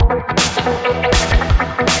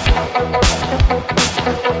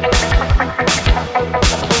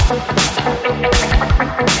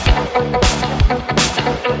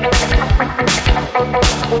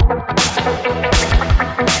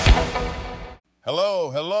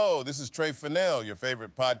Hello, this is Trey Fennell, your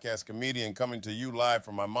favorite podcast comedian, coming to you live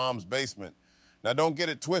from my mom's basement. Now, don't get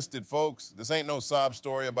it twisted, folks. This ain't no sob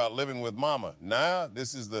story about living with mama. Nah,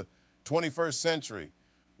 this is the 21st century,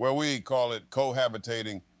 where we call it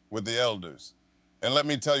cohabitating with the elders. And let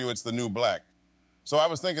me tell you, it's the new black. So I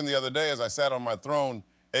was thinking the other day as I sat on my throne,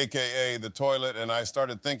 AKA the toilet, and I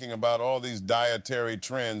started thinking about all these dietary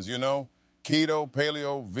trends, you know? Keto,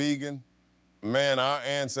 paleo, vegan. Man, our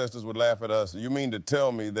ancestors would laugh at us. You mean to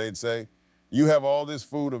tell me, they'd say, you have all this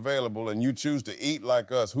food available and you choose to eat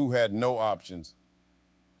like us who had no options.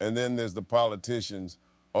 And then there's the politicians.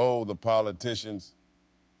 Oh, the politicians.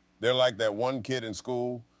 They're like that one kid in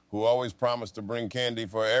school who always promised to bring candy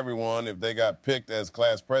for everyone if they got picked as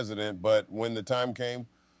class president, but when the time came,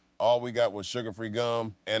 all we got was sugar-free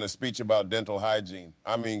gum and a speech about dental hygiene.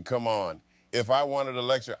 I mean, come on. If I wanted a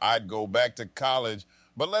lecture, I'd go back to college.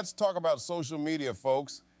 But let's talk about social media,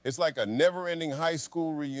 folks. It's like a never-ending high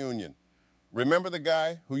school reunion. Remember the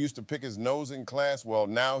guy who used to pick his nose in class? Well,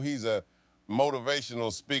 now he's a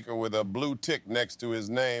motivational speaker with a blue tick next to his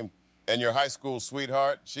name. And your high school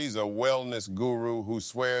sweetheart, she's a wellness guru who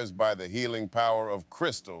swears by the healing power of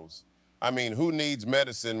crystals. I mean, who needs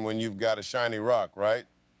medicine when you've got a shiny rock, right?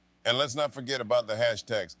 And let's not forget about the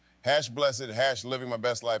hashtags. Hash blessed, hash living my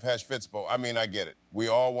best life, hash Fitspo. I mean, I get it. We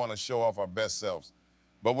all want to show off our best selves.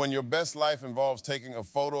 But when your best life involves taking a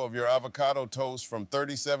photo of your avocado toast from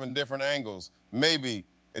 37 different angles, maybe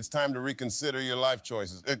it's time to reconsider your life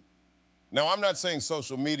choices. Now, I'm not saying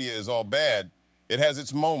social media is all bad. It has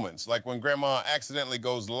its moments, like when grandma accidentally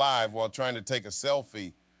goes live while trying to take a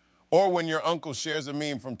selfie, or when your uncle shares a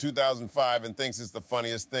meme from 2005 and thinks it's the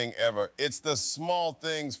funniest thing ever. It's the small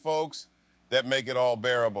things, folks, that make it all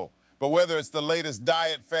bearable. But whether it's the latest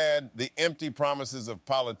diet fad, the empty promises of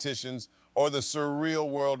politicians, or the surreal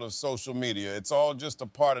world of social media, it's all just a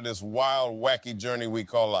part of this wild, wacky journey we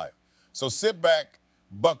call life. So sit back,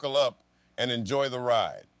 buckle up, and enjoy the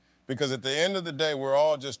ride. Because at the end of the day, we're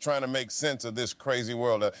all just trying to make sense of this crazy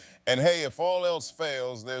world. And hey, if all else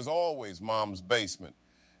fails, there's always mom's basement.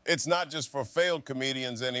 It's not just for failed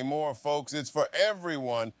comedians anymore, folks. It's for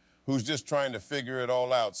everyone who's just trying to figure it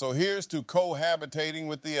all out. So here's to cohabitating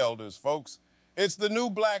with the elders, folks. It's the new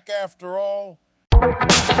black after all.